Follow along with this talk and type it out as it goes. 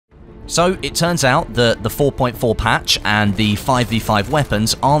So it turns out that the 4.4 patch and the 5v5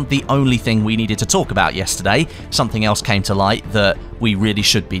 weapons aren't the only thing we needed to talk about yesterday. Something else came to light that we really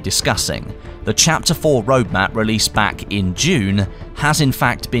should be discussing. The Chapter 4 roadmap released back in June has in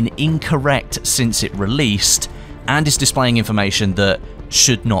fact been incorrect since it released and is displaying information that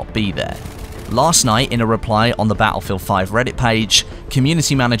should not be there. Last night, in a reply on the Battlefield 5 Reddit page,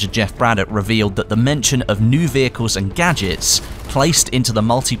 community manager Jeff Braddock revealed that the mention of new vehicles and gadgets placed into the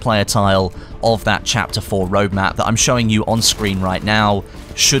multiplayer tile of that Chapter 4 roadmap that I'm showing you on screen right now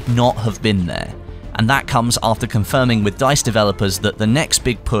should not have been there. And that comes after confirming with DICE developers that the next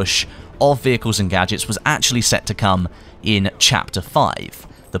big push of vehicles and gadgets was actually set to come in Chapter 5,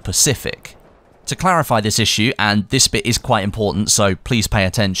 the Pacific. To clarify this issue, and this bit is quite important, so please pay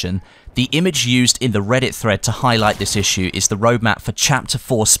attention, the image used in the Reddit thread to highlight this issue is the roadmap for Chapter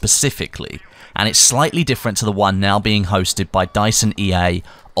 4 specifically, and it's slightly different to the one now being hosted by DICE and EA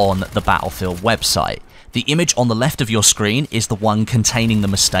on the Battlefield website. The image on the left of your screen is the one containing the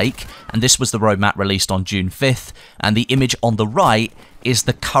mistake, and this was the roadmap released on June 5th, and the image on the right is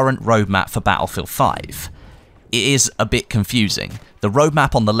the current roadmap for Battlefield 5. It is a bit confusing. The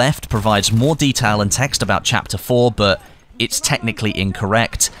roadmap on the left provides more detail and text about Chapter 4, but it's technically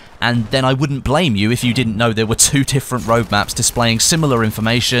incorrect, and then I wouldn't blame you if you didn't know there were two different roadmaps displaying similar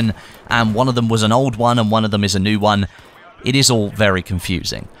information, and one of them was an old one and one of them is a new one. It is all very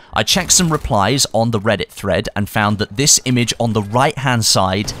confusing. I checked some replies on the Reddit thread and found that this image on the right-hand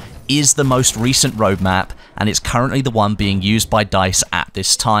side is the most recent roadmap, and it's currently the one being used by DICE at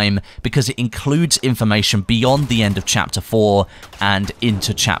this time because it includes information beyond the end of Chapter 4 and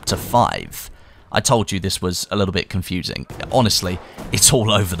into Chapter 5. I told you this was a little bit confusing. Honestly, it's all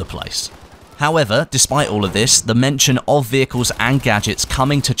over the place. However, despite all of this, the mention of vehicles and gadgets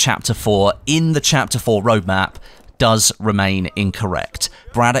coming to Chapter 4 in the Chapter 4 roadmap does remain incorrect.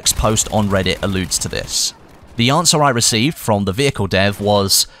 Braddock's post on Reddit alludes to this. The answer I received from the vehicle dev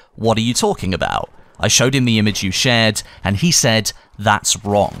was, "What are you talking about?" I showed him the image you shared, and he said, "That's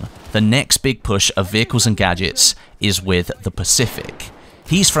wrong. The next big push of vehicles and gadgets is with the Pacific."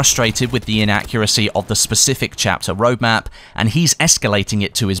 He's frustrated with the inaccuracy of the specific chapter roadmap, and he's escalating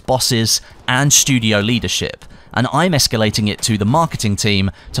it to his bosses and studio leadership, and I'm escalating it to the marketing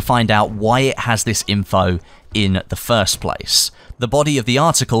team to find out why it has this info in the first place. The body of the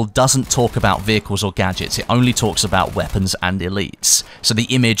article doesn't talk about vehicles or gadgets, it only talks about weapons and elites, so the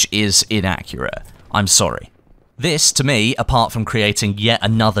image is inaccurate. I'm sorry. This, to me, apart from creating yet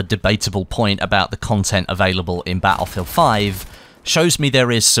another debatable point about the content available in Battlefield 5, shows me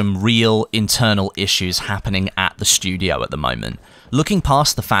there is some real internal issues happening at the studio at the moment. Looking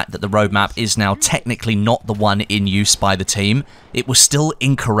past the fact that the roadmap is now technically not the one in use by the team, it was still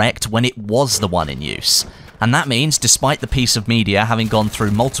incorrect when it was the one in use. And that means, despite the piece of media having gone through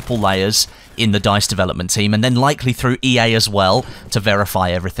multiple layers in the DICE development team, and then likely through EA as well to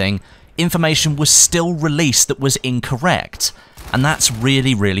verify everything, information was still released that was incorrect. And that's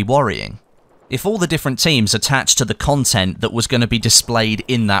really, really worrying. If all the different teams attached to the content that was going to be displayed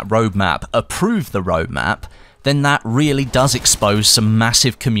in that roadmap approve the roadmap, then that really does expose some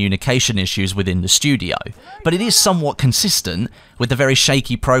massive communication issues within the studio. But it is somewhat consistent with the very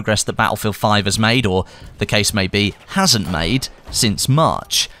shaky progress that Battlefield 5 has made, or the case may be, hasn't made, since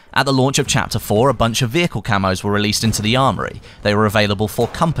March. At the launch of Chapter 4, a bunch of vehicle camos were released into the armory. They were available for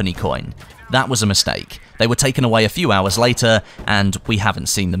company coin. That was a mistake. They were taken away a few hours later, and we haven't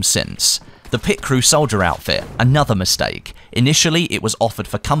seen them since. The pit crew soldier outfit, another mistake. Initially, it was offered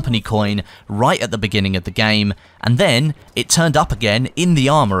for company coin right at the beginning of the game, and then it turned up again in the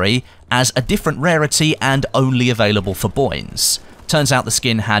armory as a different rarity and only available for boins. Turns out the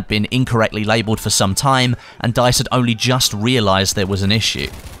skin had been incorrectly labelled for some time, and DICE had only just realised there was an issue.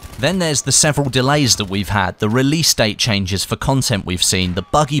 Then there's the several delays that we've had, the release date changes for content we've seen, the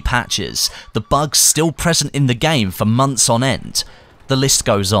buggy patches, the bugs still present in the game for months on end. The list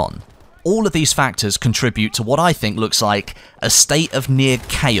goes on. All of these factors contribute to what I think looks like a state of near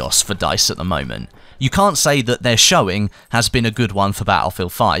chaos for DICE at the moment. You can't say that their showing has been a good one for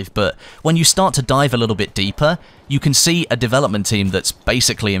Battlefield 5, but when you start to dive a little bit deeper, you can see a development team that's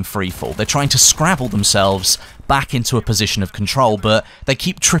basically in freefall. They're trying to scrabble themselves back into a position of control, but they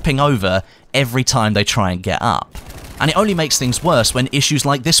keep tripping over every time they try and get up. And it only makes things worse when issues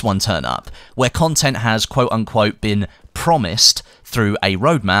like this one turn up, where content has quote-unquote been promised through a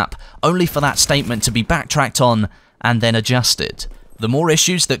roadmap, only for that statement to be backtracked on and then adjusted. The more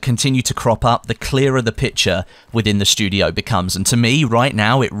issues that continue to crop up, the clearer the picture within the studio becomes, and to me, right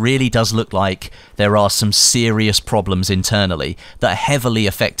now, it really does look like there are some serious problems internally that are heavily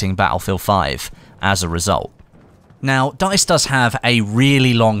affecting Battlefield 5 as a result. Now, DICE does have a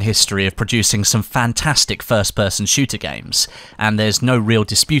really long history of producing some fantastic first-person shooter games, and there's no real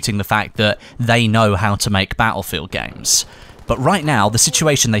disputing the fact that they know how to make Battlefield games. But right now, the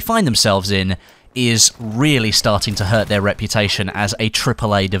situation they find themselves in is really starting to hurt their reputation as a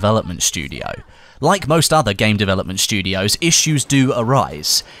AAA development studio. Like most other game development studios, issues do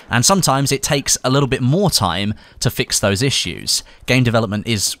arise, and sometimes it takes a little bit more time to fix those issues. Game development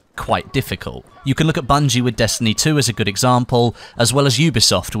is quite difficult. You can look at Bungie with Destiny 2 as a good example, as well as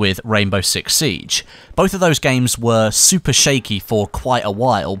Ubisoft with Rainbow Six Siege. Both of those games were super shaky for quite a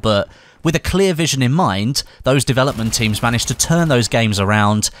while, but with a clear vision in mind, those development teams managed to turn those games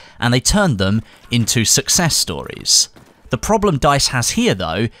around, and they turned them into success stories. The problem DICE has here,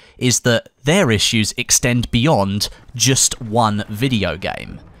 though, is that their issues extend beyond just one video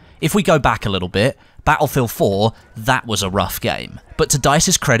game. If we go back a little bit, Battlefield 4, that was a rough game. But to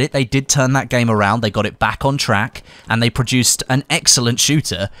DICE's credit, they did turn that game around, they got it back on track, and they produced an excellent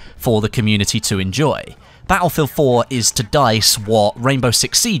shooter for the community to enjoy. Battlefield 4 is to DICE what Rainbow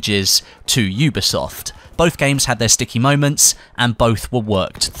Six Siege is to Ubisoft. Both games had their sticky moments, and both were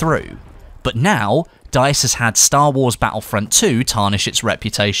worked through. But now, DICE has had Star Wars Battlefront 2 tarnish its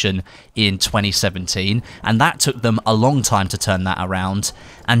reputation in 2017, and that took them a long time to turn that around,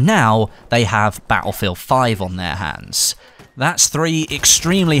 and now they have Battlefield 5 on their hands. That's 3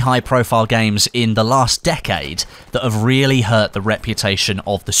 extremely high-profile games in the last decade that have really hurt the reputation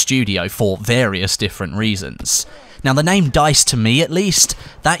of the studio for various different reasons. Now, the name DICE, to me at least,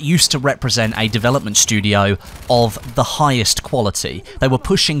 that used to represent a development studio of the highest quality. They were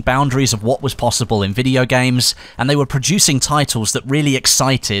pushing boundaries of what was possible in video games, and they were producing titles that really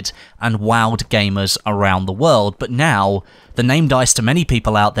excited and wowed gamers around the world. But now, the name DICE to many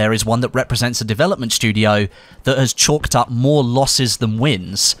people out there is one that represents a development studio that has chalked up more losses than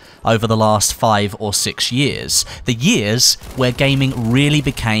wins over the last 5 or 6 years. The years where gaming really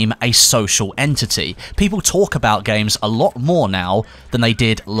became a social entity. People talk about games a lot more now than they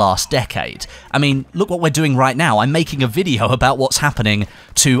did last decade. I mean, look what we're doing right now. I'm making a video about what's happening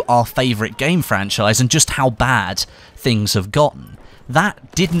to our favourite game franchise and just how bad things have gotten.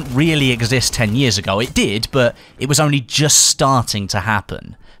 That didn't really exist 10 years ago. It did, but it was only just starting to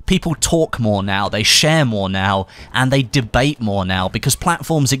happen. People talk more now, they share more now, and they debate more now because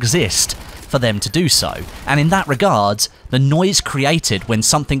platforms exist for them to do so. And in that regard, the noise created when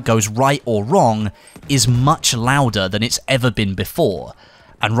something goes right or wrong is much louder than it's ever been before.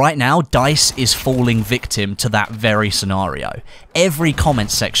 And right now, DICE is falling victim to that very scenario. Every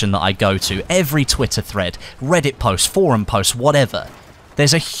comment section that I go to, every Twitter thread, Reddit post, forum post, whatever,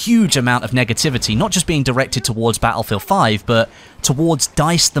 there's a huge amount of negativity, not just being directed towards Battlefield 5, but towards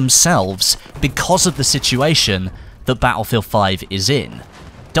DICE themselves because of the situation that Battlefield 5 is in.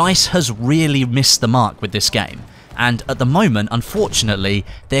 DICE has really missed the mark with this game, and at the moment, unfortunately,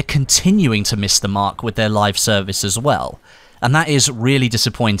 they're continuing to miss the mark with their live service as well. And that is really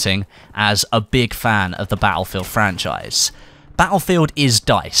disappointing as a big fan of the Battlefield franchise. Battlefield is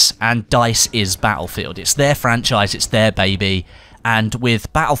DICE, and DICE is Battlefield. It's their franchise, it's their baby, and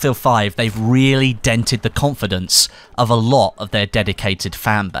with Battlefield 5, they've really dented the confidence of a lot of their dedicated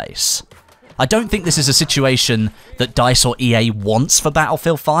fan base. I don't think this is a situation that DICE or EA wants for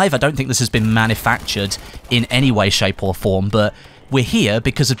Battlefield 5. I don't think this has been manufactured in any way, shape or form, but we're here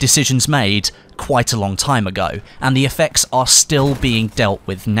because of decisions made quite a long time ago, and the effects are still being dealt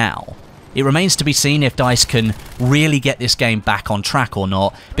with now. It remains to be seen if DICE can really get this game back on track or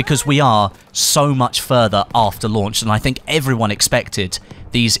not, because we are so much further after launch than I think everyone expected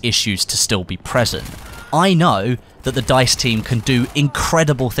these issues to still be present. I know that the DICE team can do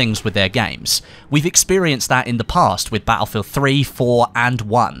incredible things with their games. We've experienced that in the past with Battlefield 3, 4 and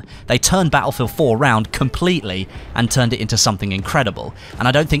 1. They turned Battlefield 4 around completely and turned it into something incredible. And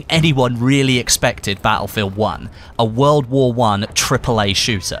I don't think anyone really expected Battlefield 1, a World War I AAA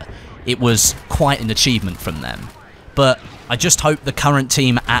shooter. It was quite an achievement from them. But I just hope the current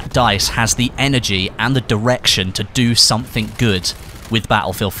team at DICE has the energy and the direction to do something good with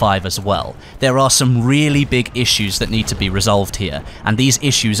Battlefield 5 as well. There are some really big issues that need to be resolved here, and these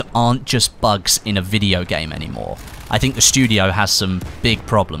issues aren't just bugs in a video game anymore. I think the studio has some big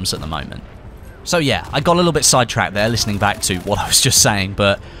problems at the moment. So yeah, I got a little bit sidetracked there listening back to what I was just saying,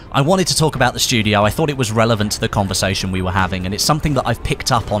 but I wanted to talk about the studio. I thought it was relevant to the conversation we were having, and it's something that I've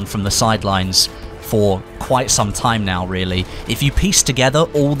picked up on from the sidelines for quite some time now, really. If you piece together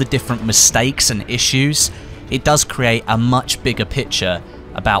all the different mistakes and issues, it does create a much bigger picture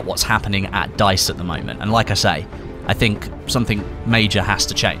about what's happening at DICE at the moment. And like I say, I think something major has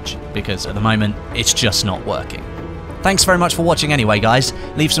to change, because at the moment, it's just not working. Thanks very much for watching anyway, guys.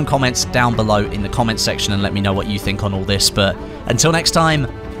 Leave some comments down below in the comments section and let me know what you think on all this. But until next time,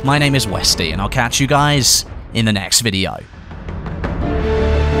 my name is Westie, and I'll catch you guys in the next video.